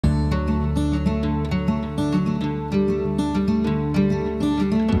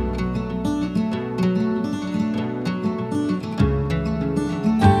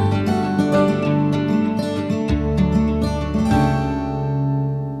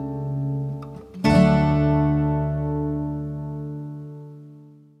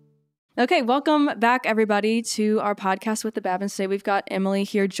Okay, welcome back, everybody, to our podcast with the Babins. Today we've got Emily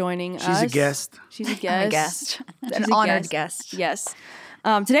here joining us. She's a guest. She's a guest. I'm a guest. An honored guest. Yes.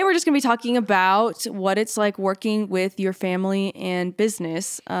 Today we're just going to be talking about what it's like working with your family and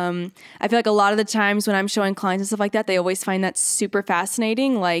business. I feel like a lot of the times when I'm showing clients and stuff like that, they always find that super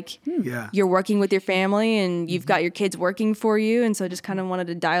fascinating. Like you're working with your family and you've got your kids working for you. And so I just kind of wanted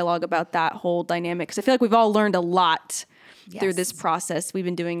to dialogue about that whole dynamic because I feel like we've all learned a lot through this process. We've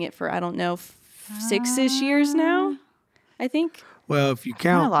been doing it for, I don't know, 6-ish years now, I think. Well, if you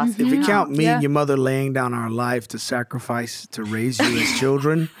count me and your mother laying down our life to sacrifice to raise you as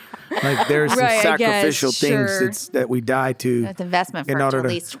children, like there's some sacrificial things that we die to. That's investment for at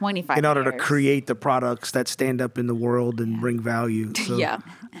least 25 in order to create the products that stand up in the world and bring value. So I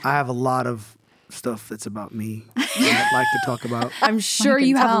have a lot of stuff that's about me that I'd like to talk about. I'm sure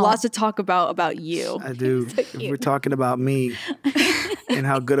you have lots to talk about you. I do. If we're talking about me and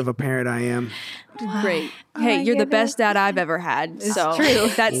how good of a parent I am. Great. Hey, you're the best dad I've ever had. It's so true.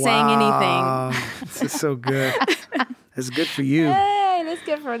 If that's saying anything. This is so good. It's good for you. Hey, that's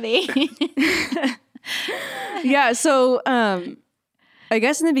good for me. Yeah. So I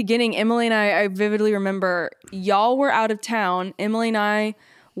guess in the beginning, Emily and I vividly remember y'all were out of town. Emily and I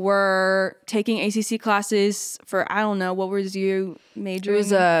were taking ACC classes for, I don't know, what was you majoring?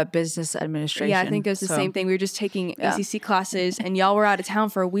 It was business administration. Yeah, I think it was the same thing. We were just taking ACC classes, and y'all were out of town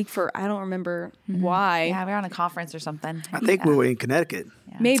for a week for, I don't remember why. Yeah, we were on a conference or something. I think we were in Connecticut.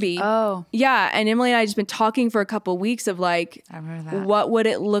 Yeah. Maybe. Oh. Yeah, and Emily and I had just been talking for a couple of weeks of like, I remember that. what would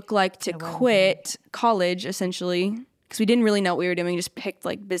it look like to quit college, essentially? Because we didn't really know what we were doing. We just picked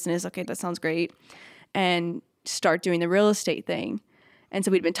like business. Okay, that sounds great. And start doing the real estate thing. And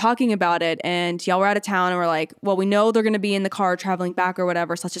so we'd been talking about it, and y'all were out of town, and we're like, well, we know they're going to be in the car traveling back or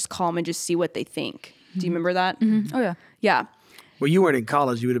whatever, so let's just call them and just see what they think. Do you remember that? Mm-hmm. Oh, yeah. Yeah. Well, you weren't in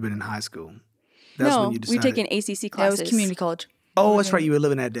college. You would have been in high school. That's when you decided. we were taking ACC classes. That was community college. Oh, that's right. You were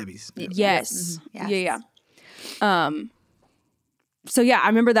living at Debbie's. Yes. Mm-hmm. Yes. Yeah. So yeah, I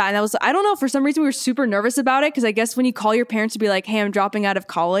remember that. And that was, I don't know, for some reason we were super nervous about it because I guess when you call your parents to be like, hey, I'm dropping out of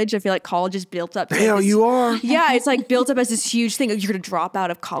college, I feel like college is built up. Hell, you are? Yeah, it's like built up as this huge thing. You're going to drop out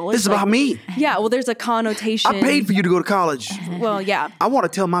of college. This is about me. Yeah, well, there's a connotation. I paid for you to go to college. Well, yeah. I want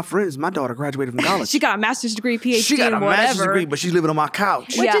to tell my friends my daughter graduated from college. She got a master's degree, PhD, She got a whatever. master's degree, but she's living on my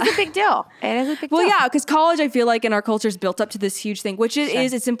couch. Which is a big deal. It is a big deal. Well, yeah, because college, I feel like in our culture is built up to this huge thing, which it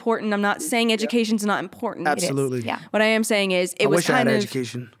is. It's important. I'm not saying education's not important. Absolutely. Yeah. What I am saying is it I was wish I kind had of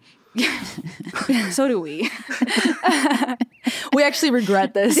education. So do we. We actually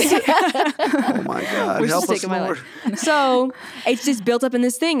regret this. Oh my God. Help us, Lord. So it's just built up in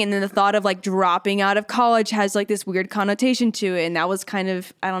this thing. And then the thought of like dropping out of college has like this weird connotation to it. And that was kind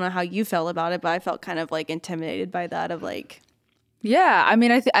of, I don't know how you felt about it, but I felt kind of like intimidated by that of like. Yeah, I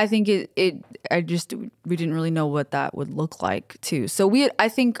mean, I think we didn't really know what that would look like too. So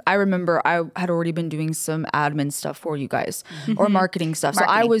I remember I had already been doing some admin stuff for you guys or marketing stuff. So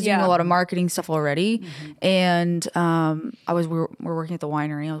I was doing a lot of marketing stuff already, and we were working at the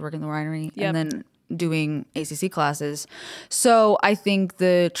winery. I was working at the winery, and then doing ACC classes. So I think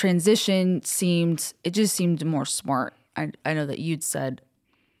the transition seemed more smart. I know that you'd said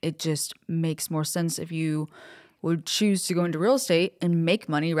it just makes more sense if you would choose to go into real estate and make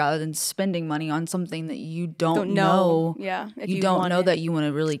money rather than spending money on something that you don't know. Yeah. You don't know that you want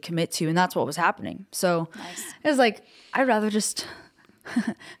to really commit to. And that's what was happening. So it was like, I'd rather just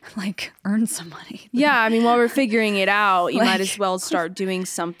like earn some money. Yeah, I mean, while we're figuring it out, you might as well start doing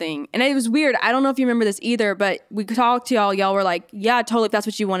something. And it was weird. I don't know if you remember this either, but we talked to y'all. Y'all were like, yeah, totally. If that's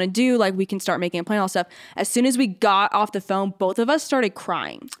what you want to do, like we can start making a plan, all stuff. As soon as we got off the phone, both of us started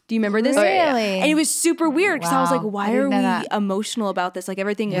crying. Do you remember this? Really? And it was super weird because I was like, why are we that. emotional about this? Like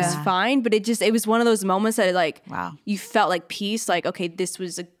everything was fine, but it was one of those moments that you felt like peace. Like, okay, this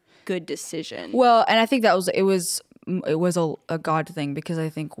was a good decision. Well, and I think it was a God thing because I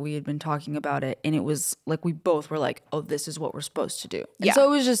think we had been talking about it and it was like we both were like, oh, this is what we're supposed to do. And so it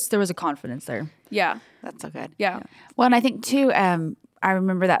was just, there was a confidence there. Yeah. That's so good. Yeah. Well, and I think too, I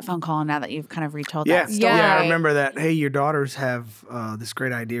remember that phone call now that you've kind of retold that story. Yeah, I remember that. Hey, your daughters have this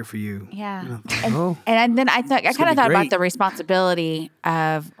great idea for you. Yeah. And and then I kind of thought great. about the responsibility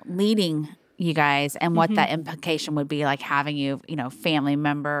of leading you guys and what that implication would be, like having family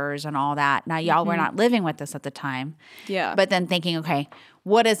members and all that. Now, y'all were not living with us at the time. Yeah. But then thinking, okay,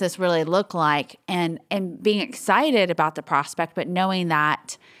 what does this really look like? And being excited about the prospect, but knowing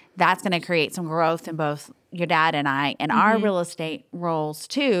that that's going to create some growth in both your dad and I and our real estate roles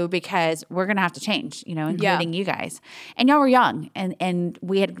too, because we're going to have to change, including you guys. And y'all were young and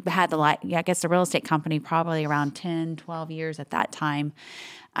we had the real estate company probably around 10, 12 years at that time.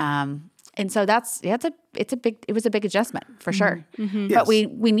 And so it was a big adjustment for sure. Mm-hmm. But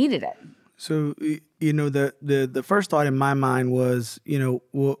we needed it. So, the first thought in my mind was,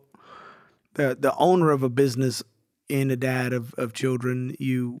 well, the owner of a business and a dad of children,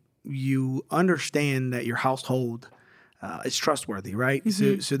 you understand that your household is trustworthy, right?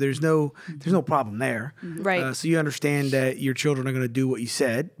 Mm-hmm. So there's no problem there, right? So you understand that your children are going to do what you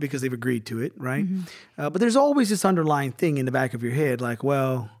said because they've agreed to it, right? But there's always this underlying thing in the back of your head, like,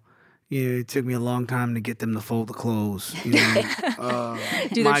 well, it took me a long time to get them to fold the clothes. Do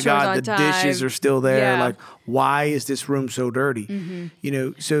their my chores God, on the time. dishes are still there. Yeah. Like, why is this room so dirty?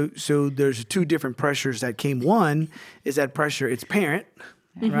 So there's two different pressures that came. One is that pressure, it's parent,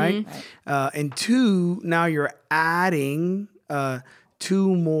 right? And two, now you're adding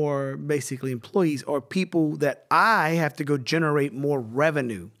two more basically employees or people that I have to go generate more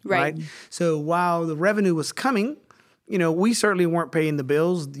revenue, right? So while the revenue was coming, we certainly weren't paying the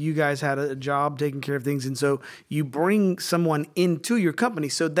bills. You guys had a job taking care of things. And so you bring someone into your company.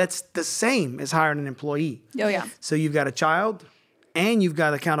 So that's the same as hiring an employee. Oh, yeah. So you've got a child and you've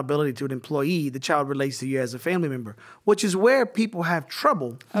got accountability to an employee. The child relates to you as a family member, which is where people have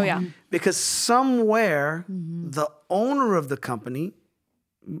trouble. Oh, yeah. Because somewhere the owner of the company,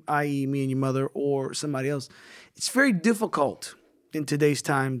 i.e. me and your mother or somebody else, it's very difficult in today's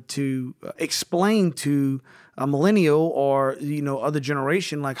time to explain to a millennial or other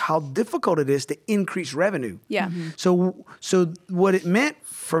generation like how difficult it is to increase revenue. Yeah. So what it meant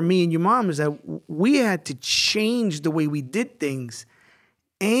for me and your mom is that we had to change the way we did things,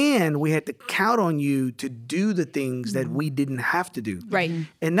 and we had to count on you to do the things that we didn't have to do. Right.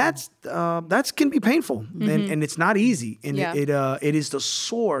 And that's can be painful, and it's not easy. And it is the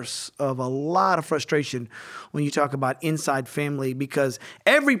source of a lot of frustration when you talk about inside family, because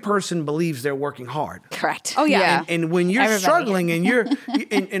every person believes they're working hard. Correct. Oh, yeah. And when you're struggling and you're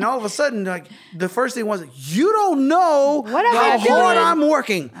and all of a sudden, like, the first thing was, you don't know how hard I'm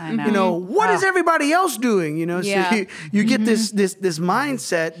working. I know. What is everybody else doing? Yeah. So you get this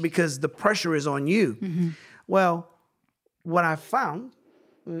mindset because the pressure is on you. Well, what I found,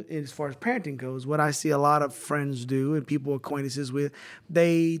 as far as parenting goes, what I see a lot of friends do and people acquaintances with,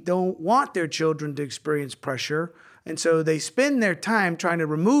 they don't want their children to experience pressure. And so they spend their time trying to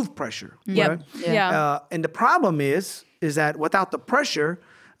remove pressure. Yep. Right? Yeah. And the problem is that without the pressure,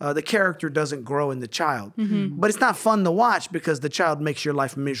 the character doesn't grow in the child. But it's not fun to watch because the child makes your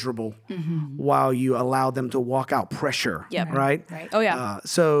life miserable while you allow them to walk out pressure. Yep. Right? Oh, yeah.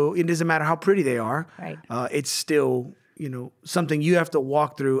 So it doesn't matter how pretty they are. Right. It's still, something you have to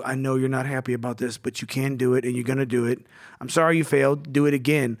walk through. I know you're not happy about this, but you can do it and you're going to do it. I'm sorry you failed. Do it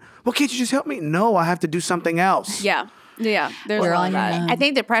again. Well, can't you just help me? No, I have to do something else. Yeah. Yeah. There's We're all on that. I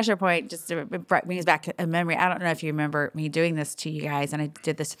think the pressure point just brings back a memory. I don't know if you remember me doing this to you guys, and I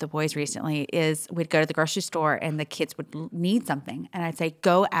did this to the boys recently, is we'd go to the grocery store and the kids would need something. And I'd say,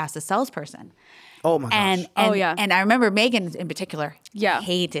 go ask the salesperson. Oh, my gosh. And I remember Megan in particular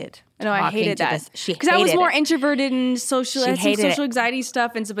hated No, I hated that. Because I was more introverted and social. I had some hated social anxiety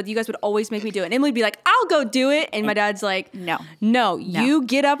stuff, and so, but you guys would always make me do it. And Emily would be like, "I'll go do it," and my dad's like, "No, you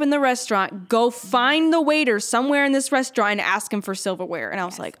get up in the restaurant, go find the waiter somewhere in this restaurant, and ask him for silverware." And I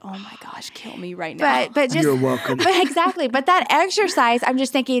was like, "Oh my gosh, kill me right now." But just, you're welcome. But exactly. But that exercise, I'm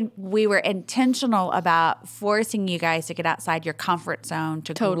just thinking we were intentional about forcing you guys to get outside your comfort zone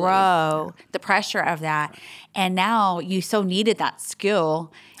to grow the pressure of that. And now you so needed that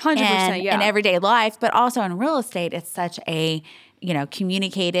skill 100%, in everyday life, but also in real estate, it's such a,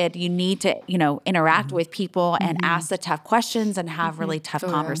 communicated, you need to, interact with people and ask the tough questions and have really tough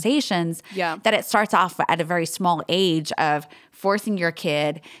conversations. Yeah. That it starts off at a very small age of forcing your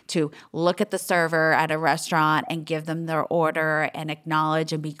kid to look at the server at a restaurant and give them their order and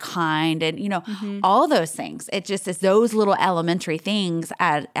acknowledge and be kind and, all those things. It just is those little elementary things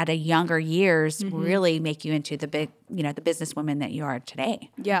at a younger years really make you into the big, the businesswoman that you are today.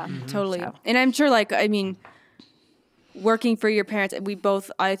 Yeah, totally. So. And I'm sure, working for your parents,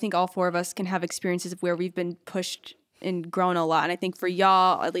 I think all four of us can have experiences of where we've been pushed and grown a lot. And I think for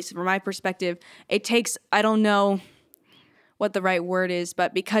y'all, at least from my perspective, it takes, I don't know what the right word is,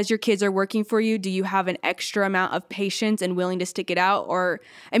 but because your kids are working for you, do you have an extra amount of patience and willing to stick it out? Or,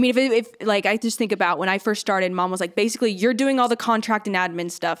 I mean, if I just think about when I first started, Mom was like, basically, you're doing all the contract and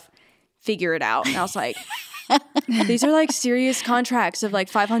admin stuff, figure it out. And I was like, these are serious contracts of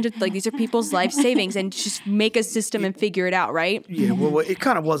 500, these are people's life savings, and just make a system and figure it out, right? Yeah, well, it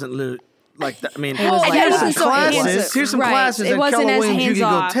kind of wasn't like that. I mean, like here's some that. So classes. Here's some right. classes It at wasn't Keller as Williams you can go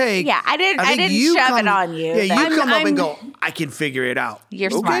hands-off. take. Yeah, I didn't think shove it on you. Yeah, you That- come up and I'm- go, I can figure it out.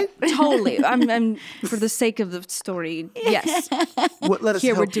 You're okay? smart. Totally. I'm for the sake of the story. Yes. Let us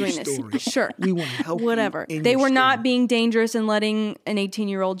Here we're help doing your this. story. Sure. We want to help you Whatever. in They your were not story. being dangerous and letting an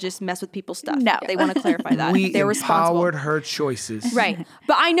 18-year-old just mess with people's stuff. No. They want to clarify that. We They're responsible. empowered her choices. Right.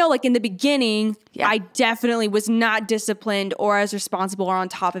 But I know, like, in the beginning, Yeah. I definitely was not disciplined or as responsible or on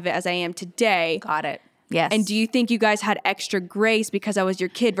top of it as I am today. Got it. Yes. And do you think you guys had extra grace because I was your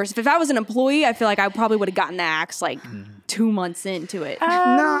kid versus if I was an employee, I feel like I probably would have gotten the axe like 2 months into it.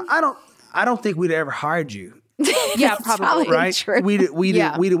 No, I don't think we'd ever hired you. Yeah, probably. Right? True. We'd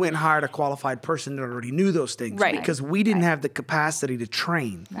Yeah. went and hired a qualified person that already knew those things. Right. Because we didn't have the capacity to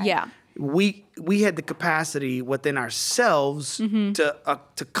train. Yeah. We had the capacity within ourselves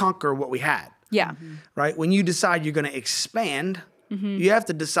to conquer what we had. Yeah. Right? When you decide you're going to expand, you have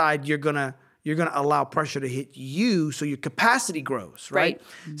to decide you're going to allow pressure to hit you so your capacity grows, right?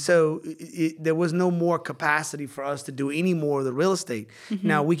 So there was no more capacity for us to do any more of the real estate.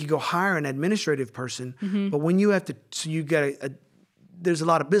 Now we could go hire an administrative person, but when you have to, so you got there's a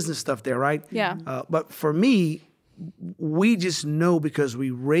lot of business stuff there, right? Yeah. But for me, we just know because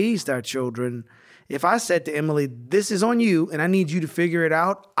we raised our children. If I said to Emily, this is on you and I need you to figure it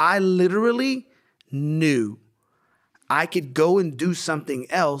out, I literally knew I could go and do something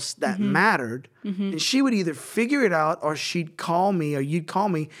else that mattered, and she would either figure it out or she'd call me or you'd call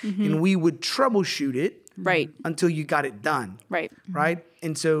me, and we would troubleshoot it Right. until you got it done. Right. Right?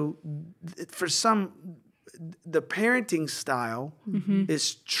 And so for some, the parenting style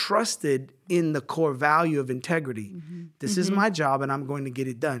is trusted in the core value of integrity. This is my job and I'm going to get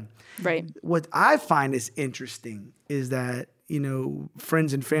it done. Right. What I find is interesting is that, you know,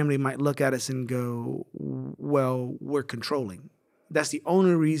 friends and family might look at us and go, well, we're controlling. That's the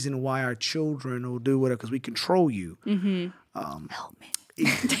only reason why our children will do whatever, because we control you. Help me.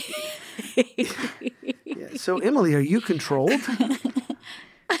 Yeah. So, Emily, are you controlled?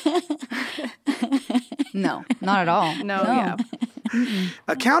 No, not at all. No, yeah.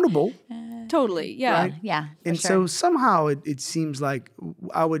 Accountable? Totally. Yeah. Right. Yeah. And so somehow it seems like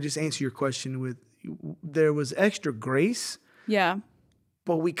I would just answer your question with there was extra grace, Yeah.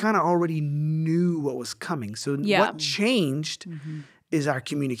 but we kind of already knew what was coming. So Yeah. what changed is our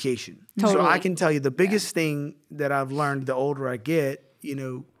communication. So Totally. I can tell you the biggest thing that I've learned the older I get, you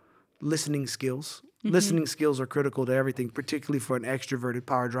know, listening skills. Listening skills are critical to everything, particularly for an extroverted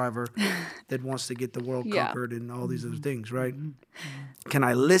power driver that wants to get the world Yeah. conquered and all these other things, right? Can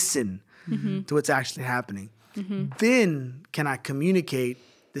I listen to what's actually happening? Then can I communicate,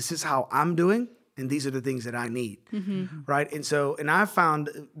 this is how I'm doing, and these are the things that I need, right? And so, and I found,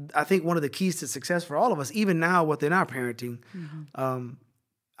 I think one of the keys to success for all of us, even now within our parenting,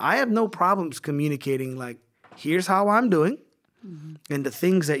 I have no problems communicating like, here's how I'm doing, and the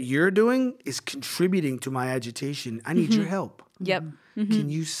things that you're doing is contributing to my agitation. I need your help. Yep. Can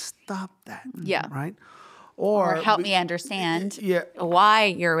you stop that? Yeah. Right? Or help me understand Yeah. why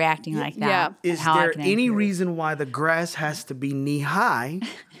you're reacting like that. Yeah. Is how I there can any improve. reason why the grass has to be knee high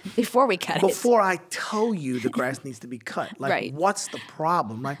before we cut it? before I tell you the grass needs to be cut? Like, Right. what's the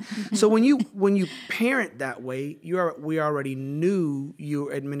problem, right? So when you parent that way, we already knew you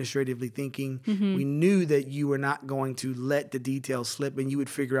were administratively thinking. We knew that you were not going to let the details slip, and you would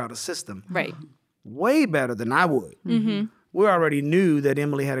figure out a system. Right. Way better than I would. We already knew that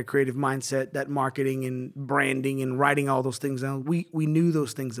Emily had a creative mindset, that marketing and branding and writing all those things down. We knew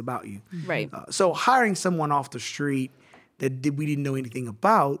those things about you. Right. So hiring someone off the street that we didn't know anything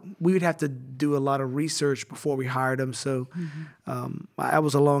about, we would have to do a lot of research before we hired them. So that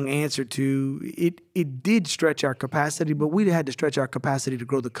was a long answer to it. It did stretch our capacity, but we had to stretch our capacity to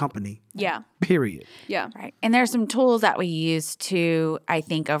grow the company. Yeah. Period. Yeah. Right. And there's some tools that we use to, I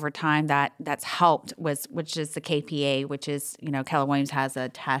think, over time that's helped which is the KPA, which is, you know, Keller Williams has a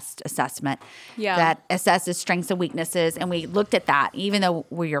test assessment Yeah. that assesses strengths and weaknesses. And we looked at that. Even though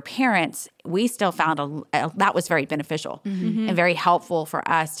we're your parents, we still found that was very beneficial and very helpful for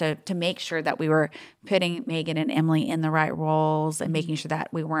us to make sure that we were putting Megan and Emily in the right roles and making sure that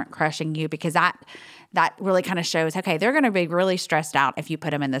we weren't crushing you, because that really kind of shows, okay, they're going to be really stressed out if you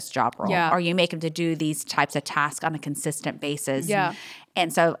put them in this job role, Yeah. or you make them to do these types of tasks on a consistent basis. Yeah.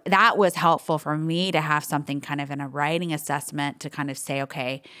 And so that was helpful for me to have something kind of in a writing assessment to kind of say,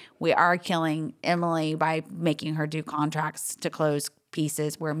 okay, we are killing Emily by making her do contracts to close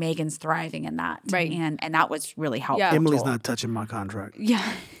pieces where Megan's thriving in that. Right. And that was really helpful. Yeah. Emily's not touching my contract.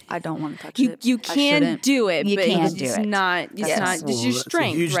 Yeah. I don't want to touch You it. you I can shouldn't. do it, You but can it's do just it. not. It's That's- not. It's Well, your that's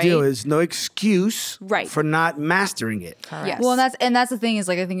strength, a huge right? deal. It's no excuse Right. for not mastering it. Yes. Well, and that's the thing is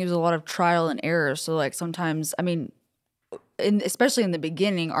like I think there's a lot of trial and error. So like sometimes, I mean, especially in the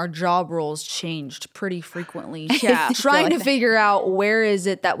beginning, our job roles changed pretty frequently. Yeah. Trying to figure out where is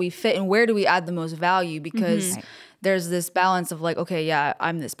it that we fit and where do we add the most value because there's this balance of like, okay, yeah,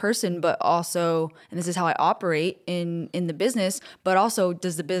 I'm this person, but also, and this is how I operate in the business, but also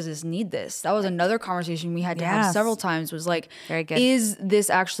does the business need this? That was another conversation we had to have Yes. several times was like, Very good. is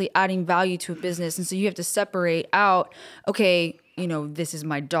this actually adding value to a business? And so you have to separate out, okay, you know, this is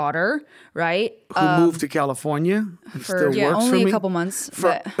my daughter, right? Who moved to California and still yeah, works for only me. a couple months,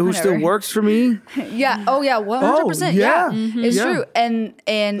 but Who still whatever. works for me. Yeah. Oh yeah. 100%. yeah. It's Yeah. true. And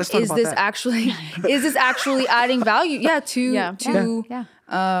Let's talk is about this that. actually adding value? Yeah. To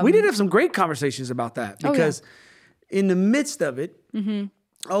Yeah. We did have some great conversations about that because in the midst of it,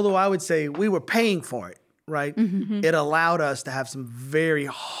 although I would say we were paying for it, right? It allowed us to have some very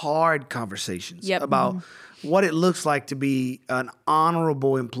hard conversations Yep. about what it looks like to be an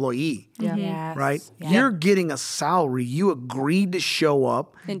honorable employee. Yes. Right? Yeah. You're getting a salary. You agreed to show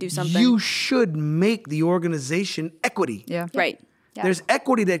up And do something. You should make the organization equity. Yeah. Right. There's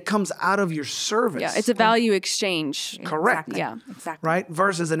equity that comes out of your service. Yeah. It's a value exchange. correct. Exactly. Yeah. Exactly. Right?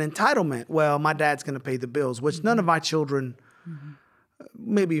 Versus an entitlement. Well, my dad's going to pay the bills, which none of my children,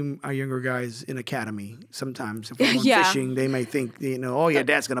 maybe our younger guys in academy, sometimes if we're going Yeah. fishing, they may think, oh, your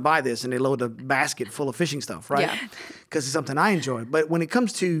dad's going to buy this, and they load a basket full of fishing stuff, right? Yeah. Because it's something I enjoy. But when it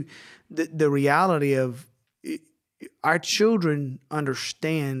comes to the reality of our children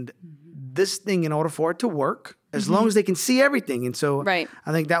understand this thing in order for it to work, as long as they can see everything. And so Right.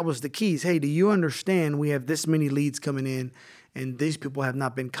 I think that was the keys. Hey, do you understand we have this many leads coming in and these people have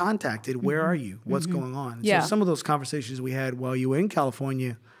not been contacted? Where are you? What's going on? Yeah. So some of those conversations we had while you were in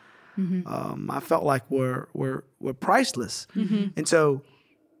California, I felt like were priceless. And so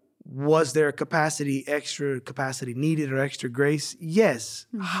was there extra capacity needed or extra grace? Yes.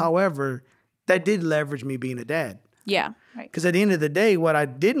 However, that did leverage me being a dad. Yeah. Because at the end of the day, what I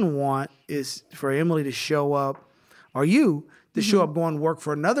didn't want is for Emily to show up, or you to show up going to work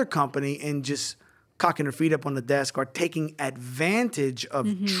for another company and just cocking her feet up on the desk or taking advantage of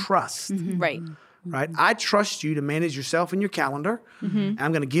trust. Right. Right? I trust you to manage yourself and your calendar. I'm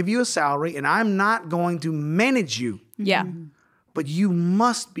going to give you a salary, and I'm not going to manage you, Yeah. but you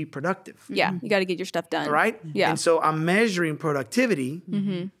must be productive. Yeah. You got to get your stuff done. Right? Yeah. And so I'm measuring productivity.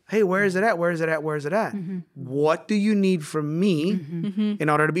 Hey, where is it at? Where is it at? Where is it at? What do you need from me in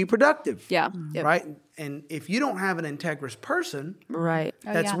order to be productive? Yeah. Yep. Right? And if you don't have an integrous person Right.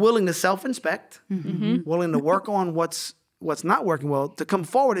 that's willing to self-inspect, willing to work on what's not working well, to come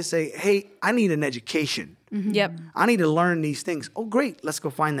forward and say, hey, I need an education. Yep. I need to learn these things. Oh, great. Let's go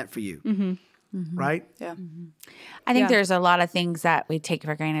find that for you. Right? Yeah. I think Yeah. there's a lot of things that we take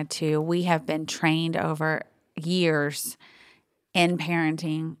for granted too. We have been trained over years in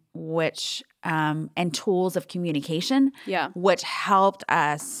parenting, which and tools of communication, Yeah. which helped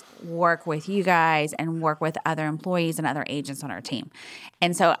us work with you guys and work with other employees and other agents on our team.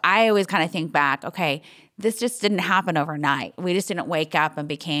 And so I always kind of think back, okay, this just didn't happen overnight. We just didn't wake up and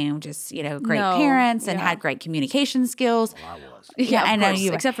became just, great No. parents and Yeah. had great communication skills. Yeah. I Of know course. you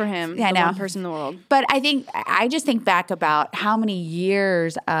were. Except for him. Yeah, I the know. one person in the world. But I just think back about how many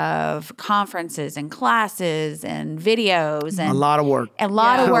years of conferences and classes and videos and A lot of work. a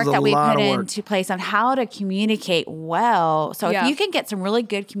lot Yeah. of That work was a that we lot put of work. into place on how to communicate well. So Yeah. if you can get some really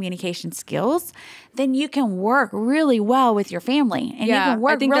good communication skills, then you can work really well with your family and Yeah, you I can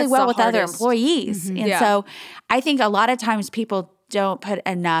work think really that's well the with other hardest. employees. And Yeah. so I think a lot of times people don't put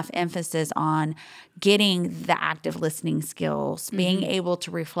enough emphasis on getting the active listening skills, being able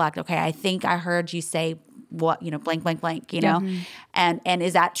to reflect, okay, I think I heard you say what, blank, blank, blank, and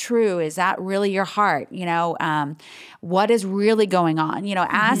is that true? Is that really your heart? What is really going on?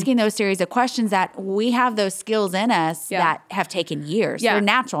 Asking those series of questions that we have those skills in us that have taken years. Yeah. They're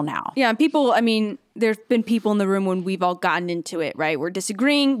natural now. Yeah, and people, there's been people in the room when we've all gotten into it, right? We're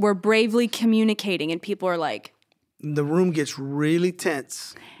disagreeing, we're bravely communicating, and people are like, The room gets really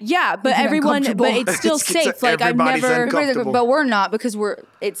tense. yeah, but everyone, but uncomfortable. it's still It gets- safe. Like I've everybody's never, uncomfortable. But we're not because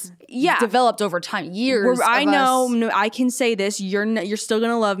it's Yeah. developed over time, years. I of know, us. no, I can say this. You're still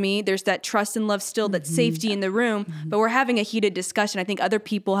gonna love me. There's that trust and love still, that safety in the room. But we're having a heated discussion. I think other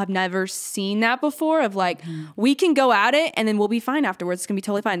people have never seen that before. Of like, we can go at it and then we'll be fine afterwards. It's gonna be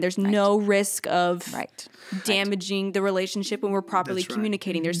totally fine. There's no risk of damaging the relationship when we're properly That's right.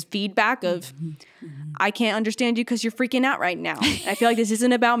 communicating. There's feedback of I can't understand you because you're freaking out right now. I feel like this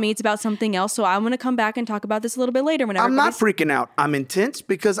isn't about me. It's about something else. So I'm going to come back and talk about this a little bit later. I'm not freaking out. I'm intense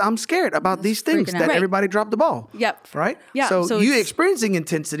because I'm scared about these things that everybody dropped the ball. Yep. Right? Yeah. So you experiencing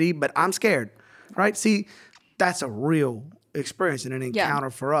intensity, but I'm scared. Right? See, that's a real experience and an encounter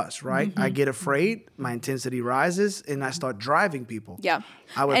for us, right? I get afraid, my intensity rises, and I start driving people. Yeah.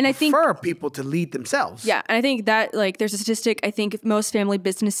 I would prefer people to lead themselves. Yeah. And I think that, like, there's a statistic, I think most family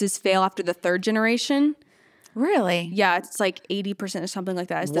businesses fail after the third generation. Really? Yeah. It's like 80% or something like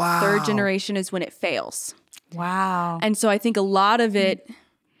that. It's the third generation is when it fails. Wow. And so I think a lot of it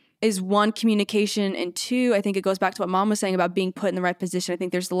is one, communication, and two, I think it goes back to what Mom was saying about being put in the right position. I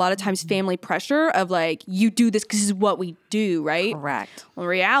think there's a lot of times family pressure of like, you do this because this is what we do, right? Correct. Well,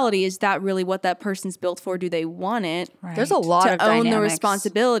 reality is that really what that person's built for? Do they want it? Right. There's a lot to of own dynamics. the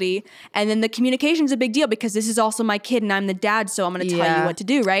responsibility. And then the communication's a big deal because this is also my kid and I'm the dad, so I'm going to tell you what to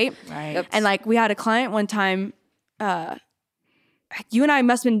do, right? Right. Yep. And like we had a client one time, you and I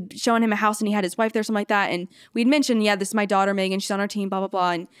must have been showing him a house and he had his wife there, something like that. And we'd mentioned, this is my daughter, Megan. She's on our team, blah, blah,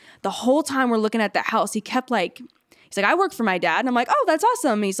 blah. And the whole time we're looking at that house, he kept like, he's like, I work for my dad. And I'm like, oh, that's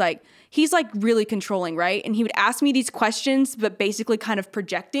awesome. And he's like really controlling, right? And he would ask me these questions, but basically kind of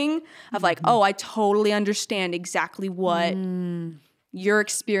projecting of like, oh, I totally understand exactly what your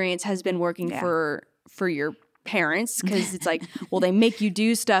experience has been working for your parents. Cause it's like, well, they make you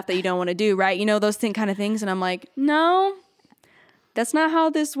do stuff that you don't want to do, right? Those kind of things. And I'm like, no. That's not how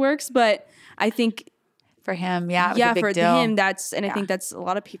this works, but I think for him, it was a big for deal. him, I think that's a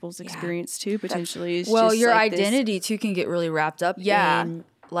lot of people's experience too, potentially. Is Well, just your like identity too can get really wrapped up in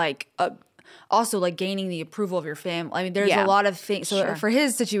like also like gaining the approval of your family. I mean, there's a lot of things. So for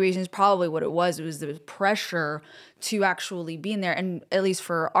his situation, probably what it was the pressure to actually be in there. And at least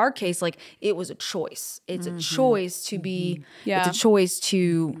for our case, like it was a choice. It's a choice to be. It's a choice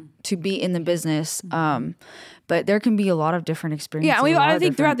to be in the business. But there can be a lot of different experiences. Yeah, and I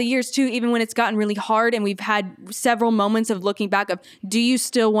think throughout the years too, even when it's gotten really hard and we've had several moments of looking back of, do you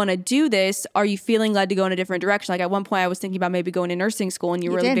still want to do this? Are you feeling led to go in a different direction? Like at one point I was thinking about maybe going to nursing school and you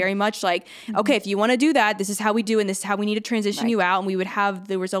were very much like, okay, if you want to do that, this is how we do and this is how we need to transition you out. And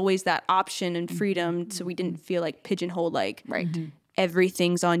there was always that option and freedom so we didn't feel like pigeonholed, like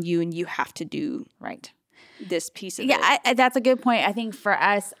everything's on you and you have to do this piece of it. That's a good point. I think for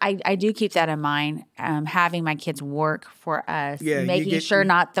us, I do keep that in mind. Having my kids work for us, making sure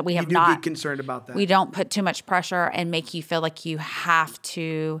not that we have not get concerned about that. We don't put too much pressure and make you feel like you have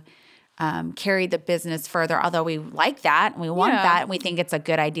to carry the business further. Although we like that and we want that, and we think it's a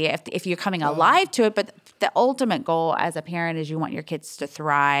good idea if you're coming alive to it. But the ultimate goal as a parent is you want your kids to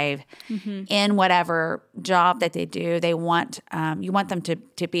thrive in whatever job that they do. They want you want them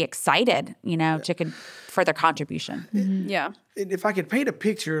to be excited, for their contribution. Yeah. If I could paint a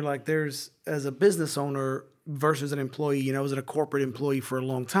picture, like there's, as a business owner versus an employee, I was a corporate employee for a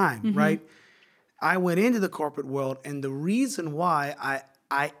long time, right? I went into the corporate world, and the reason why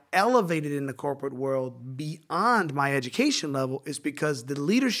I elevated in the corporate world beyond my education level is because the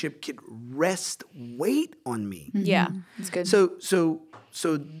leadership could rest weight on me. Yeah. It's good.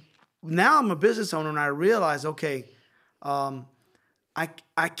 So now I'm a business owner and I realize, okay,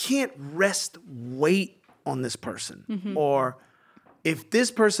 I can't rest weight on this person. Or if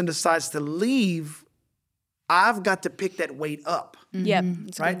this person decides to leave, I've got to pick that weight up. Yep.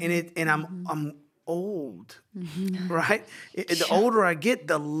 Right? And I'm old, right? The older I get,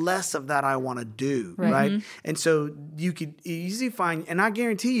 the less of that I want to do, right? And so you could easily find, and I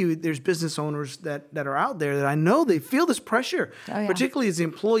guarantee you there's business owners that are out there that I know they feel this pressure, particularly as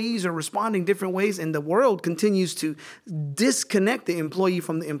employees are responding different ways and the world continues to disconnect the employee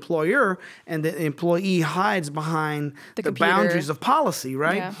from the employer and the employee hides behind the boundaries of policy,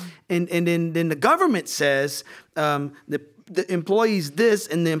 right? Yeah. And then the government says the employee's this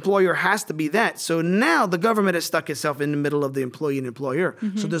and the employer has to be that. So now the government has stuck itself in the middle of the employee and employer.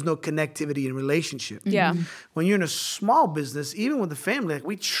 So there's no connectivity and relationship. Yeah. When you're in a small business, even with the family, like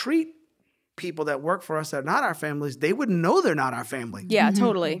we treat people that work for us that are not our families, they wouldn't know they're not our family. Yeah,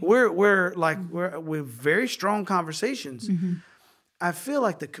 totally. We're very strong conversations. I feel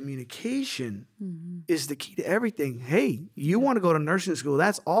like the communication is the key to everything. Hey, you want to go to nursing school?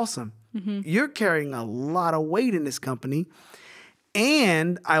 That's awesome. You're carrying a lot of weight in this company,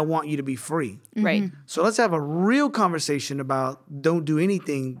 and I want you to be free. Right. So let's have a real conversation about don't do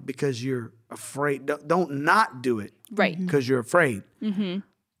anything because you're afraid. Don't not do it. Right. Because you're afraid.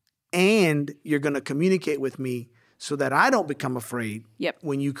 And you're going to communicate with me so that I don't become afraid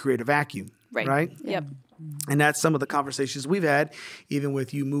when you create a vacuum. Right? Yep. And that's some of the conversations we've had, even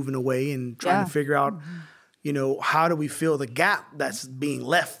with you moving away and trying to figure out, you know, how do we fill the gap that's being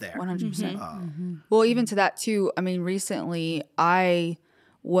left there? 100%. Well, even to that too, I mean, recently I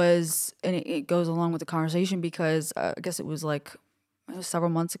was, and it goes along with the conversation because I guess it was several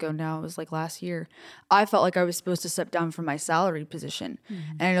months ago now. It was like last year. I felt like I was supposed to step down from my salaried position.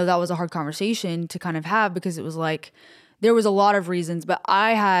 And I know that was a hard conversation to kind of have because it was like, there was a lot of reasons, but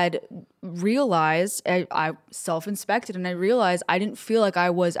I had realized, I self-inspected and I realized I didn't feel like I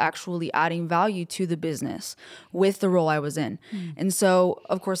was actually adding value to the business with the role I was in. And so,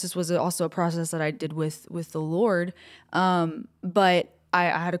 of course, this was also a process that I did with the Lord. But I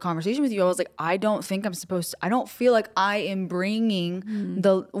had a conversation with you. I was like, I don't think I'm supposed to, I don't feel like I am bringing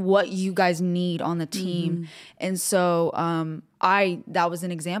what you guys need on the team. And so that was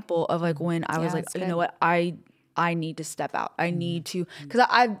an example of like when I was like, you know what, I need to step out. I need to, because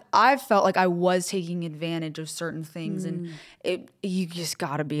I felt like I was taking advantage of certain things, and you just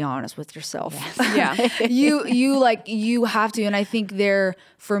got to be honest with yourself. Yeah. you have to. And I think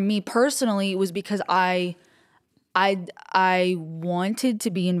for me personally, it was because I wanted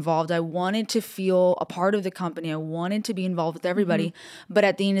to be involved. I wanted to feel a part of the company. I wanted to be involved with everybody. But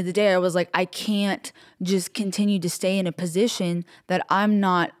at the end of the day, I was like, I can't just continue to stay in a position that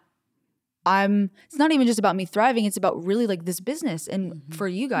it's not even just about me thriving. It's about really like this business. And for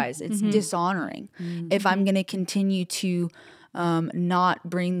you guys, it's dishonoring if I'm going to continue to not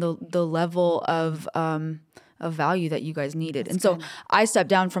bring the level of value that you guys needed. And so I stepped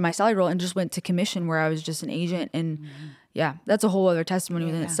down from my salary role and just went to commission where I was just an agent. And yeah, that's a whole other testimony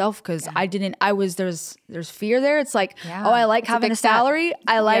within itself. Cause there's fear there. It's like, I like having a salary.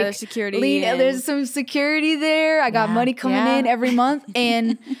 I like there's security. There's some security there. I got money coming in every month.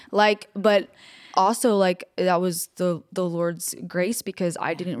 And but also like that was the Lord's grace because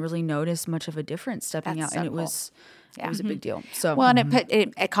I didn't really notice much of a difference stepping out. And it was a big deal. So, well, and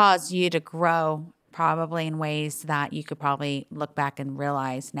it caused you to grow probably in ways that you could probably look back and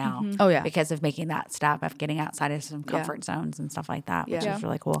realize now. Oh, yeah. Because of making that step of getting outside of some comfort zones and stuff like that, which is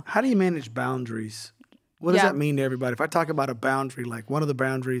really cool. How do you manage boundaries? What does that mean to everybody? If I talk about a boundary, like one of the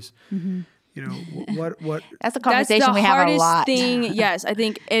boundaries, you know, what? That's a conversation we have a lot. Thing, yes, I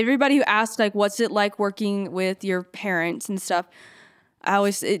think everybody who asks, like, what's it like working with your parents and stuff,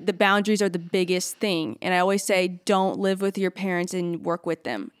 the boundaries are the biggest thing. And I always say, don't live with your parents and work with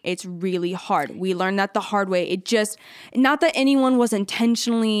them. It's really hard. We learned that the hard way. Not that anyone was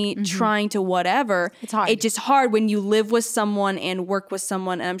intentionally trying to whatever. It's hard. It's just hard when you live with someone and work with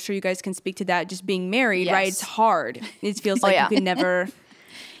someone. And I'm sure you guys can speak to that, just being married, right? It's hard. It feels like you can never...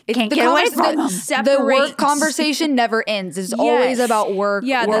 Can't get away from them. The work conversation never ends. It's always about work.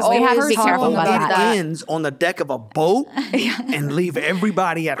 Yeah, we have to be careful about that. It ends on the deck of a boat and leave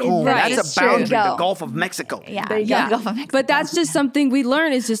everybody at home. Right. That's a boundary, the Gulf of Mexico. Yeah. Gulf of Mexico. But that's just something we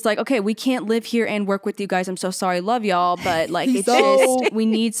learn is just like, okay, we can't live here and work with you guys. I'm so sorry. Love y'all. But like, it's just, we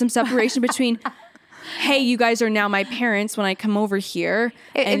need some separation between... Hey, you guys are now my parents when I come over here.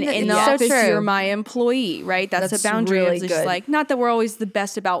 And in the office, you're my employee, right? That's a boundary. Really it's just like, not that we're always the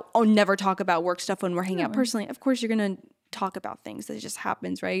best about, never talk about work stuff when we're hanging out personally. Of course, you're going to talk about things. That just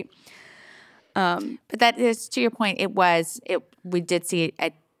happens, right? But that is, to your point, we did see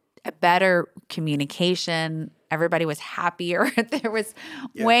a better communication. Everybody was happier. There was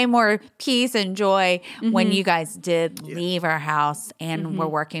way more peace and joy when you guys did leave our house and were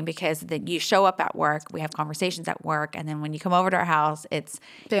working, because then you show up at work, we have conversations at work, and then when you come over to our house,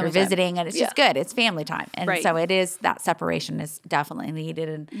 you're visiting and it's just good. It's family time. And so it is, that separation is definitely needed.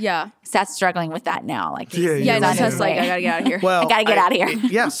 And Seth's struggling with that now. Like, Seth's like, I gotta get out of here. Well, I gotta get out of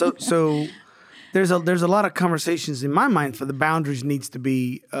here. So there's a lot of conversations in my mind for the boundaries needs to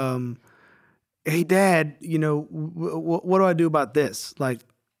be, hey, Dad, you know, what do I do about this? Like,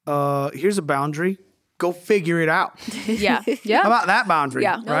 here's a boundary. Go figure it out. Yeah. How about that boundary?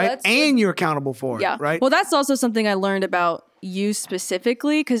 Yeah. Right? And you're accountable for it. Right? Well, that's also something I learned about you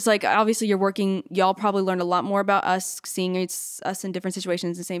specifically, because like obviously you're working, y'all probably learned a lot more about us, seeing us in different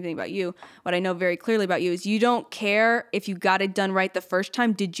situations. The same thing about you. What I know very clearly about you is you don't care if you got it done right the first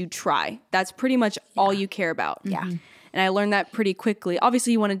time. Did you try? That's pretty much all you care about. Yeah. And I learned that pretty quickly.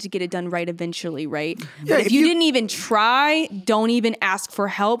 Obviously, you wanted to get it done right eventually, right? Yeah, but if you didn't even try, don't even ask for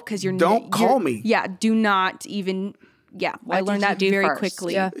help, because don't call me. Yeah, do not even. Yeah, I learned that very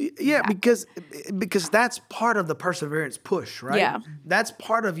quickly. Yeah, because that's part of the perseverance push, right? Yeah, that's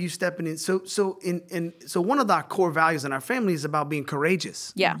part of you stepping in. So one of our core values in our family is about being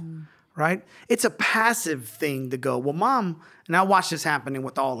courageous. Yeah. right? It's a passive thing to go, well, mom, and I watch this happening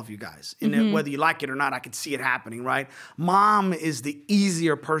with all of you guys. And whether you like it or not, I can see it happening, right? Mom is the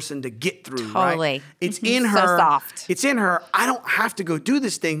easier person to get through, Totally. right? It's in her. So soft. It's in her. I don't have to go do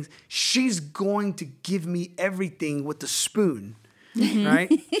this thing. She's going to give me everything with the spoon, right?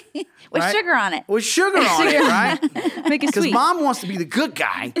 With sugar on it. With sugar on it, right? Make it Because sweet. mom wants to be the good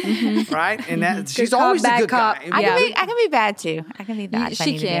guy, right? And that she's Good cop, always the bad good cop. guy. I can be bad too. I can be bad. if I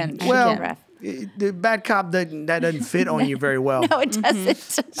She need to be. can. I can Well, be rough. the bad cop doesn't fit on you very well. No, it doesn't.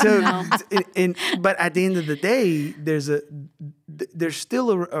 So, but at the end of the day, there's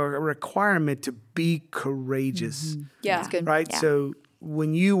still a requirement to be courageous, Yeah. Good. right? Yeah. So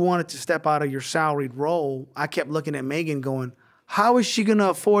when you wanted to step out of your salaried role, I kept looking at Megan going, how is she going to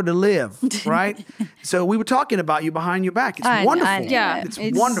afford to live, right? So we were talking about you behind your back. It's wonderful. Yeah, It's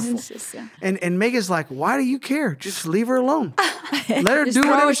it's- wonderful. it's just, yeah. And Megan's like, why do you care? Just leave her alone. Let her Just do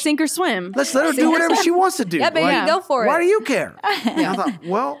throw whatever. or sink or swim. Let's let her do whatever she wants to do. Yeah, baby, Like, go for it. Why do you care? And I thought,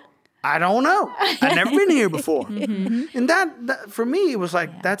 well, I don't know. I've never been here before. And that for me, it was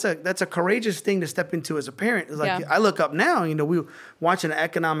like that's a courageous thing to step into as a parent. It's like I look up now, we were watching an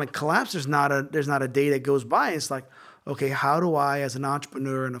economic collapse. There's not a day that goes by. It's like, okay, how do I, as an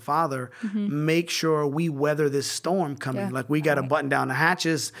entrepreneur and a father, make sure we weather this storm coming? Yeah. Like we got to button down the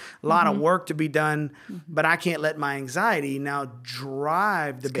hatches, a lot of work to be done, but I can't let my anxiety now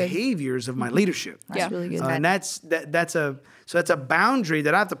drive the behaviors of my leadership. That's really good. And that's a boundary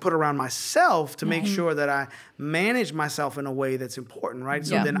that I have to put around myself to make sure that I manage myself in a way that's important, right?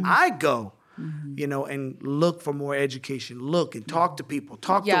 So then I go, and look for more education, look and talk to people,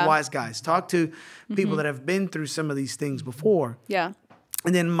 talk to wise guys, talk to people that have been through some of these things before. Yeah.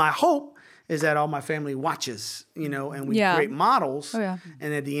 And then my hope is that all my family watches, and we create models. Oh, yeah.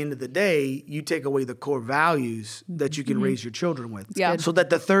 And at the end of the day, you take away the core values that you can raise your children with. Yeah. So that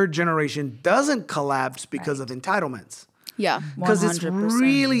the third generation doesn't collapse because of entitlements. Yeah. Because it's 100%.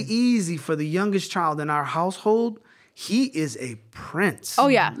 really easy for the youngest child in our household. He is a prince. Oh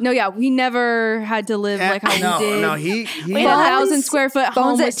yeah. No, yeah. We never had to live like how we did. No, he 12,000 square foot home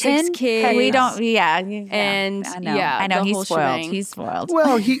Phones at with 6 10? kids. We don't. Yeah. And, I know. yeah, I know. the He's whole spoiled. shebang. He's spoiled.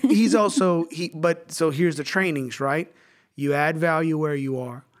 Well, he's also but so here's the trainings, right? You add value where you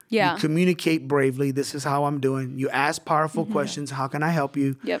are. Yeah. You communicate bravely. This is how I'm doing. You ask powerful questions. How can I help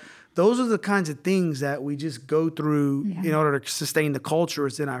you? Yep. Those are the kinds of things that we just go through in order to sustain the culture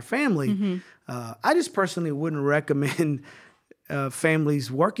that's in our family. I just personally wouldn't recommend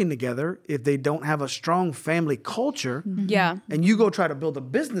families working together if they don't have a strong family culture. Yeah. And you go try to build a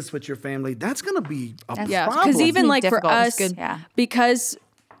business with your family, that's going to be a Yeah. problem. Because even like for difficult. us, It's good. Yeah. because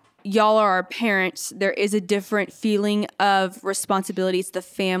y'all are our parents, there is a different feeling of responsibility. It's the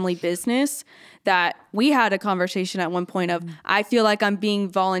family business that we had a conversation at one point of, I feel like I'm being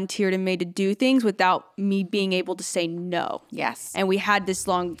volunteered and made to do things without me being able to say no. Yes. And we had this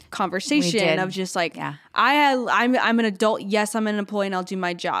long conversation did. of just like, Yeah. I'm an adult. Yes, I'm an employee and I'll do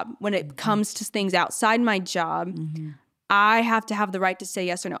my job. When it comes to things outside my job, I have to have the right to say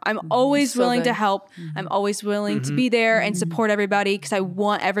yes or no. I'm always So willing to good. help. I'm always willing to be there and support everybody because I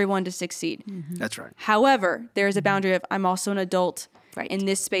want everyone to succeed. That's right. However, there is a boundary of I'm also an adult. Right. In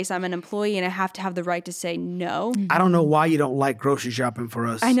this space, I'm an employee and I have to have the right to say no. I don't know why you don't like grocery shopping for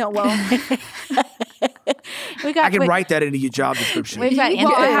us. I know. Well, We got. I can write that into your job description. We've got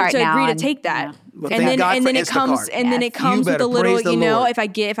well, I have Instacart to now agree to and- take that. Well, and thank then God and for then it comes Instacart. and then Yes. it comes with better a little, praise the you know, Lord. if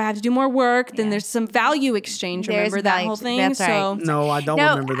I have to do more work, then there's some value exchange. There's Remember that value- whole thing? that's right. So No, I don't No,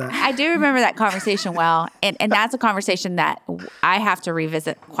 remember that. I do remember that conversation well, and that's a conversation that I have to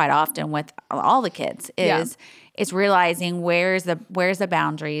revisit quite often with all the kids. Is realizing where's the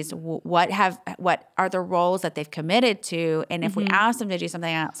boundaries, what are the roles that they've committed to, and if we ask them to do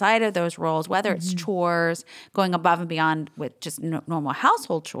something outside of those roles, whether it's chores, going above and beyond with just normal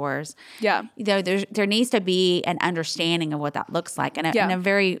household chores, Yeah. there needs to be an understanding of what that looks like, and a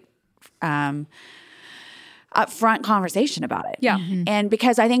very upfront conversation about it. Yeah. And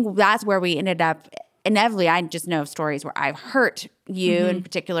because I think that's where we ended up. Inevitably, I just know of stories where I've hurt you in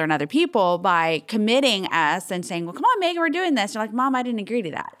particular and other people by committing us and saying, "Well, come on, Megan, we're doing this." You're like, "Mom, I didn't agree to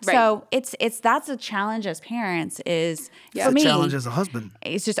that." Right. So that's a challenge as parents. Is It's for a me, challenge as a husband.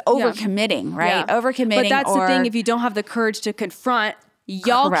 it's just overcommitting, right? Yeah. Overcommitting. But that's the or- thing. If you don't have the courage to confront,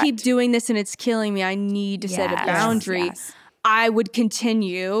 y'all Correct. keep doing this and it's killing me. I need to set a Yes, boundary. yes. I would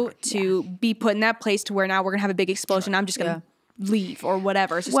continue to be put in that place to where now we're gonna have a big explosion. I'm just gonna leave or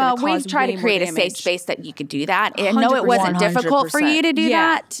whatever. It's just Well, gonna cause we've tried way to create more a safe damage. space that you could do that. I know it wasn't 100%. difficult for you to do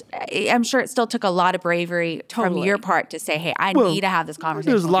Yeah. that. I'm sure it still took a lot of bravery from Totally. your part to say, hey, I Well, need to have this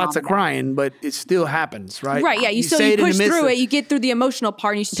conversation. There's with lots mom of and dad. crying, but it still happens, right? Right, yeah. You still say you it in the push midst through of- it. You get through the emotional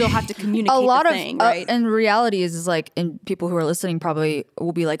part, and you still have to communicate A lot the of thing, right? and reality is like, and people who are listening probably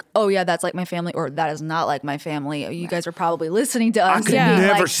will be like, oh yeah, that's like my family, or that is not like my family. You guys are probably listening to us. I and could being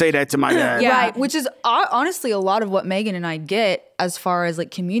never like, say that to my dad. Yeah. Right, which is honestly a lot of what Megan and I get as far as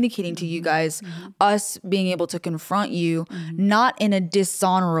like communicating to you guys, us being able to confront you, not in a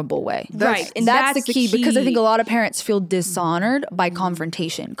dishonorable way. Right, and that's that's the the key, because I key. think a lot of parents feel dishonored by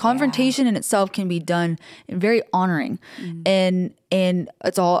confrontation. Confrontation in itself can be done very honoring, and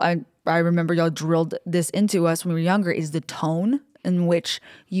it's all I remember y'all drilled this into us when we were younger is the tone in which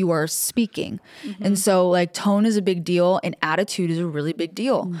you are speaking. And so like tone is a big deal and attitude is a really big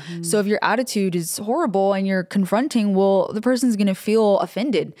deal. So if your attitude is horrible and you're confronting, well, the person's going to feel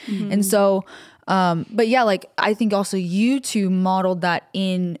offended. And so, but yeah, like I think also you two modeled that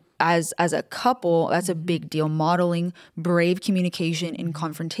in as a couple. That's a big deal. Modeling brave communication and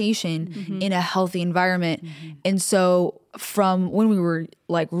confrontation in a healthy environment. And so from when we were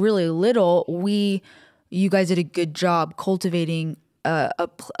like really little, you guys did a good job cultivating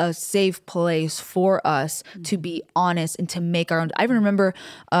a safe place for us to be honest and to make our own. I even remember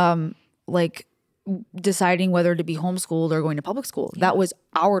like deciding whether to be homeschooled or going to public school. That was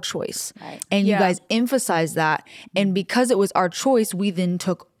our choice. Right. And you Yeah. guys emphasized that. And because it was our choice,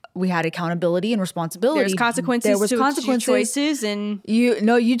 we had accountability and responsibility. There's consequences There was to consequences. your choices, and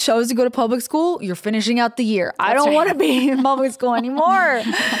You chose to go to public school. You're finishing out the year. I don't want to be in public school anymore.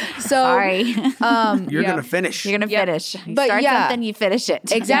 So Sorry. You're going to finish. You're going to finish. You But start yeah. something, you finish it.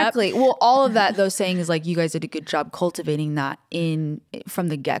 Exactly. Well, all of that though saying is like you guys did a good job cultivating that from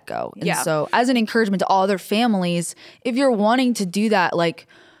the get-go. And Yeah. so as an encouragement to all other families, if you're wanting to do that, like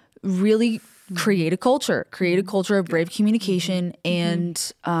really create a culture of brave communication,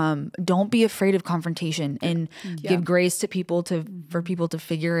 and don't be afraid of confrontation, and give grace to people for people to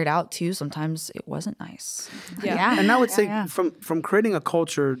figure it out too. Sometimes it wasn't nice. yeah. And I would say from creating a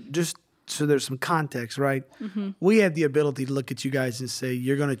culture, just so there's some context, right? We had the ability to look at you guys and say,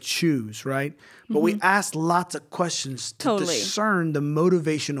 you're going to choose, right? But we asked lots of questions to Totally. discern the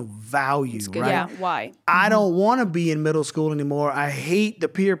motivational value, right? Yeah, why? I don't want to be in middle school anymore. I hate the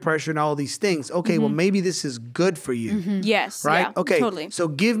peer pressure and all these things. Okay, well, maybe this is good for you, Yes, right? yeah, Okay, totally. so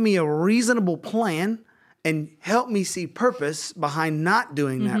give me a reasonable plan and help me see purpose behind not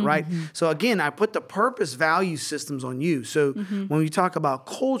doing that, right? So again, I put the purpose value systems on you. So when we talk about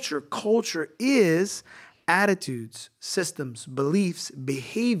culture is attitudes, systems, beliefs,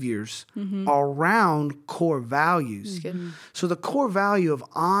 behaviors around core values. So the core value of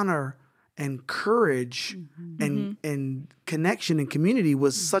honor and courage and connection and community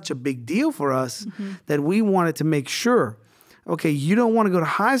was such a big deal for us that we wanted to make sure, okay, you don't want to go to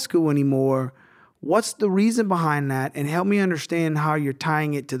high school anymore. What's the reason behind that? And help me understand how you're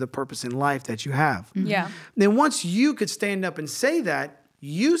tying it to the purpose in life that you have. Yeah. Then once you could stand up and say that,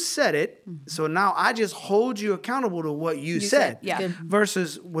 you said it. So now I just hold you accountable to what you said. yeah. Good.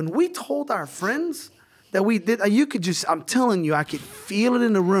 Versus when we told our friends that we did, you could just, I'm telling you, I could feel it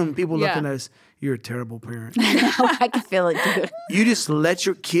in the room. People Yeah. looking at us, you're a terrible parent. I can feel it, dude. You just let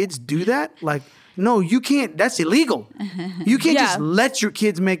your kids do that? Like, no, you can't. That's illegal. You can't Yeah. just let your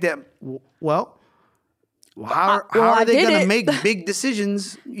kids make that. Well, how well, are I they did going to it. make big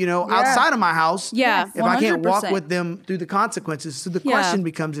decisions, outside of my house? Yeah. If I can't walk 100%. with them through the consequences. So the question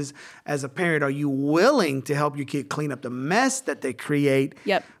becomes is, as a parent, are you willing to help your kid clean up the mess that they create?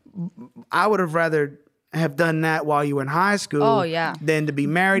 Yep. I would have rather have done that while you were in high school Oh, yeah. than to be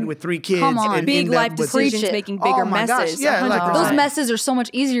married with 3 kids. Come on. And Big end up life with- decisions, Preach it. making bigger Oh my gosh, messes. yeah, like 100%. Those messes are so much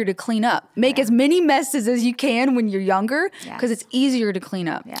easier to clean up. Make as many messes as you can when you're younger, because it's easier to clean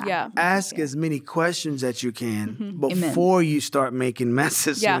up. Yeah. Ask as many questions as you can before you start making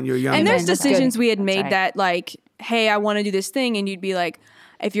messes Yeah. when you're young. And there's Amen. That's decisions good. we had made right. that like, hey, I want to do this thing. And you'd be like,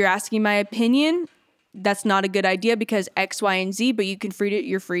 if you're asking my opinion, that's not a good idea because X, Y, and Z, but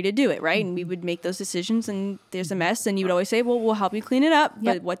you're free to do it, right? And we would make those decisions and there's a mess and you would always say, well, we'll help you clean it up.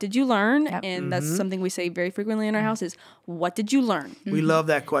 But what did you learn? And that's something we say very frequently in our house is, what did you learn? We love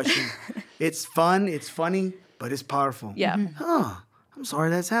that question. It's fun, it's funny, but it's powerful. Yeah. I'm sorry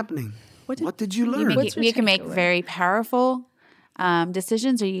that's happening. What did you You, learn? you can make very powerful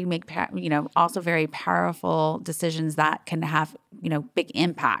decisions, or you make also very powerful decisions that can have big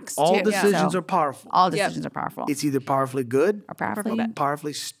impacts. All too. decisions So are powerful. all decisions are powerful. It's either powerfully good or powerfully. or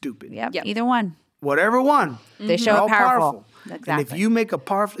powerfully stupid. Yep. Yep. Either one. whatever one. They show they're up all powerful. And if Exactly. you make a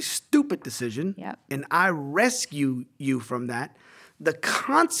powerfully stupid decision, Yep. and I rescue you from that, the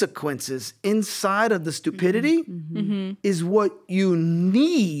consequences inside of the stupidity is what you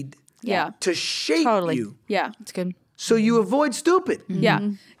need Yeah. to shape Totally. you. Yeah. It's good. So you avoid stupid. Yeah.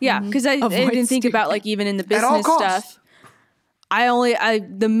 Yeah. Because I didn't think about like even in the At all business costs. stuff.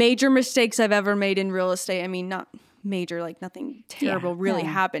 The major mistakes I've ever made in real estate, I mean, not major, like nothing terrible really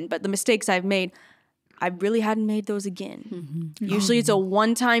happened, but the mistakes I've made, I really hadn't made those again. Usually it's a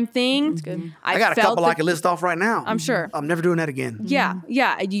one-time thing. That's good. I got a couple I can list off right now. I'm sure. I'm never doing that again. Yeah,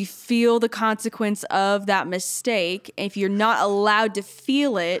 yeah. And you feel the consequence of that mistake. If you're not allowed to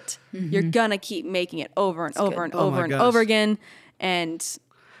feel it, you're gonna keep making it over and over and Oh over my and gosh. over again. And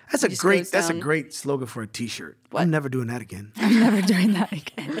That's just goes that's a down. great slogan for a T-shirt. I'm never doing that again. Never doing that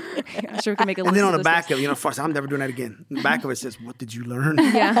again. I'm sure we can make a list. And then on of the those back things. of it, first, I'm never doing that again. The back of it says, "What did you learn?"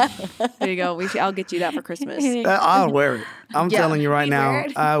 Yeah, there you go. I'll get you that for Christmas. I'll wear it. I'm telling you right now, wear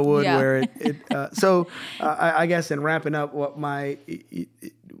it? I would Yeah. wear it. I guess in wrapping up,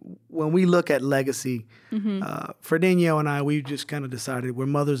 when we look at legacy, for Danielle and I, we just kind of decided we're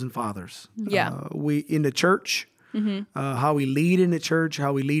mothers and fathers. Yeah. We in the church. How we lead in the church,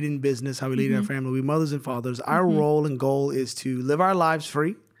 how we lead in business, how we lead in our family. We're mothers and fathers. Our role and goal is to live our lives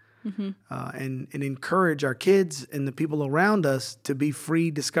free and encourage our kids and the people around us to be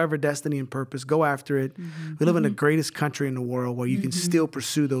free, discover destiny and purpose, go after it. We live in the greatest country in the world where you can still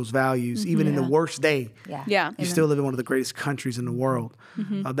pursue those values, even in the worst day. Yeah, You still live in one of the greatest countries in the world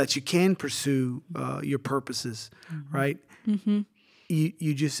that you can pursue your purposes, right?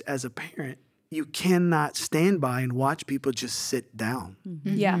 You just, as a parent, you cannot stand by and watch people just sit down.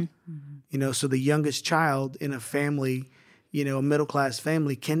 yeah, You know, so the youngest child in a family, you know, a middle-class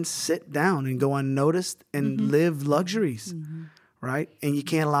family can sit down and go unnoticed and live luxuries, right? And you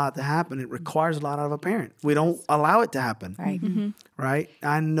can't allow it to happen. It requires a lot out of a parent. We don't allow it to happen. Right. Right?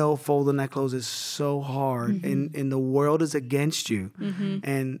 I know folding that clothes is so hard and the world is against you.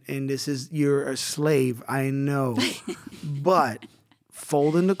 And this is, you're a slave, I know. But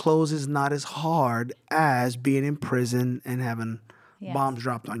folding the clothes is not as hard as being in prison and having bombs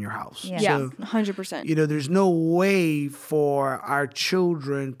dropped on your house. Yeah. yeah, So, 100%. you know, there's no way for our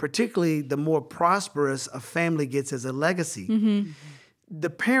children, particularly the more prosperous a family gets as a legacy, the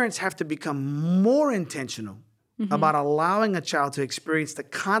parents have to become more intentional about allowing a child to experience the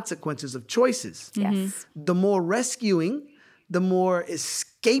consequences of choices. Yes. The more rescuing, the more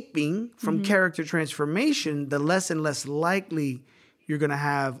escaping from character transformation, the less and less likely you're going to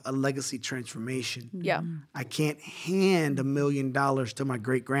have a legacy transformation. Yeah, I can't hand $1 million to my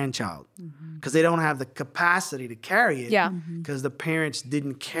great-grandchild because they don't have the capacity to carry it Yeah. because the parents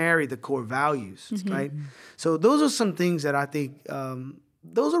didn't carry the core values, right? So those are some things that I think,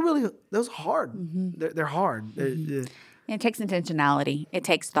 those are hard. They're hard. It takes intentionality. It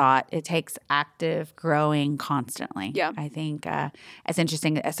takes thought. It takes active growing constantly. Yeah. I think it's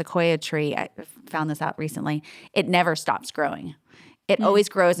interesting. A sequoia tree, I found this out recently, it never stops growing. It always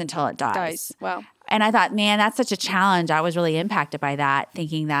grows until it dies. Wow. And I thought, man, that's such a challenge. I was really impacted by that,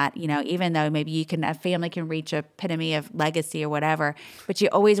 thinking that, you know, even though maybe a family can reach a epitome of legacy or whatever, but you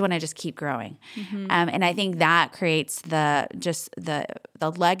always want to just keep growing. And I think that creates the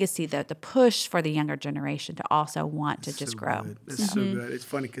legacy, the push for the younger generation to also want to just grow. Good. That's so good. It's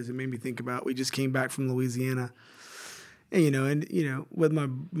funny because it made me think about, we just came back from Louisiana, and with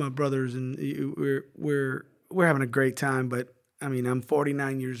my brothers, and we're having a great time, but I mean, I'm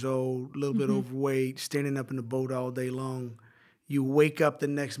 49 years old, a little bit overweight, standing up in the boat all day long. You wake up the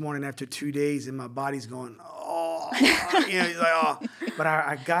next morning after 2 days and my body's going, it's like, oh. But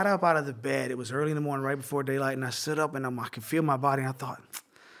I got up out of the bed. It was early in the morning, right before daylight, and I stood up and I could feel my body. And I thought,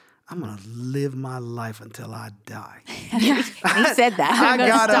 I'm going to live my life until I die. He said that. I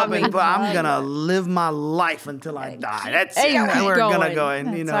got up and I'm going to live my life until I die. That's it. We're going to go.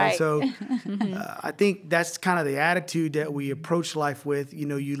 And, That's right. so I think that's kind of the attitude that we approach life with. You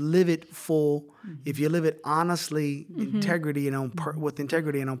know, you live it full. If you live it honestly, integrity and with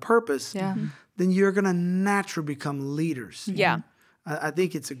integrity and on purpose, then you're going to naturally become leaders. Yeah. I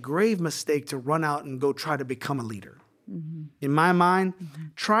think it's a grave mistake to run out and go try to become a leader. In my mind,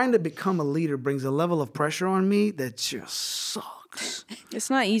 trying to become a leader brings a level of pressure on me that just sucks. It's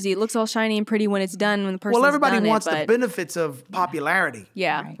not easy. It looks all shiny and pretty when it's done, when the person's Well, everybody done wants it, the but benefits of popularity.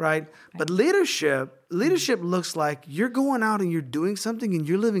 yeah. Right? But leadership looks like you're going out and you're doing something and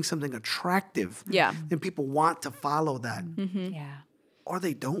you're living something attractive. Yeah. And people want to follow that. Yeah. Or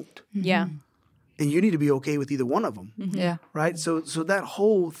they don't. Yeah. And you need to be okay with either one of them. Yeah. Right? So that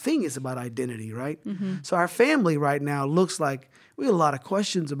whole thing is about identity, right? So our family right now looks like we have a lot of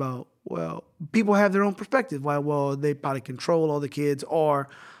questions about Well, people have their own perspective. Why? Well, they probably control all the kids, or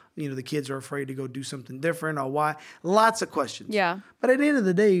the kids are afraid to go do something different, or why? Lots of questions. Yeah. But at the end of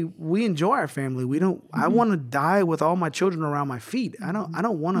the day, we enjoy our family. We don't. I want to die with all my children around my feet. I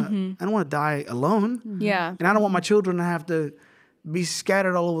don't want to. I don't want to die alone. Yeah. And I don't want my children to have to be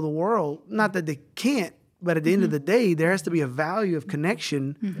scattered all over the world. Not that they can't, but at the end of the day, there has to be a value of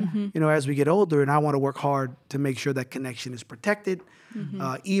connection. As we get older, and I want to work hard to make sure that connection is protected,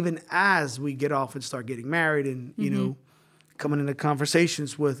 even as we get off and start getting married, and coming into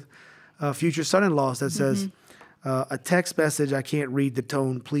conversations with future son-in-laws that says, a text message, I can't read the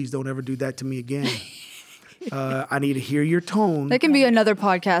tone. Please don't ever do that to me again. I need to hear your tone. That can be another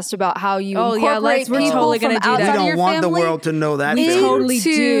podcast about how you Oh, yeah, incorporate we're people totally from gonna do outside that. We of your don't want the family world to know that. We failure. totally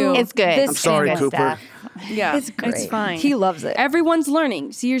do. It's good. I'm sorry, Good Cooper. stuff. Yeah. It's great. It's fine. He loves it. Everyone's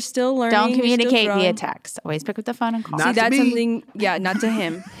learning. So you're still learning. Don't you're still communicate via growing. text. Always pick up the phone and call. Not See, to that's me. something, not to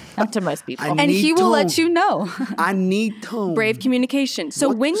him. Not to most people. I And need he will tone. let you know. I need tone. Brave communication.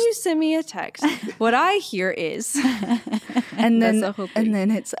 So when you send me a text, what I hear is, And then the whole thing. and then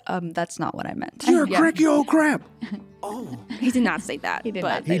it's that's not what I meant. You're a cracky old crap. he did not say that. He did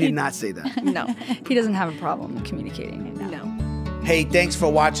but not He did not say that. No, He doesn't have a problem communicating. no. Hey, thanks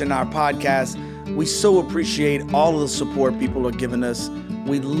for watching our podcast. We so appreciate all of the support people are giving us.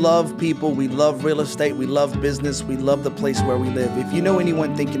 We love people. We love real estate. We love business. We love the place where we live. If you know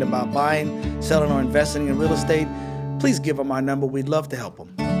anyone thinking about buying, selling, or investing in real estate, please give them our number. We'd love to help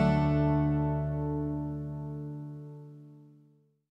them.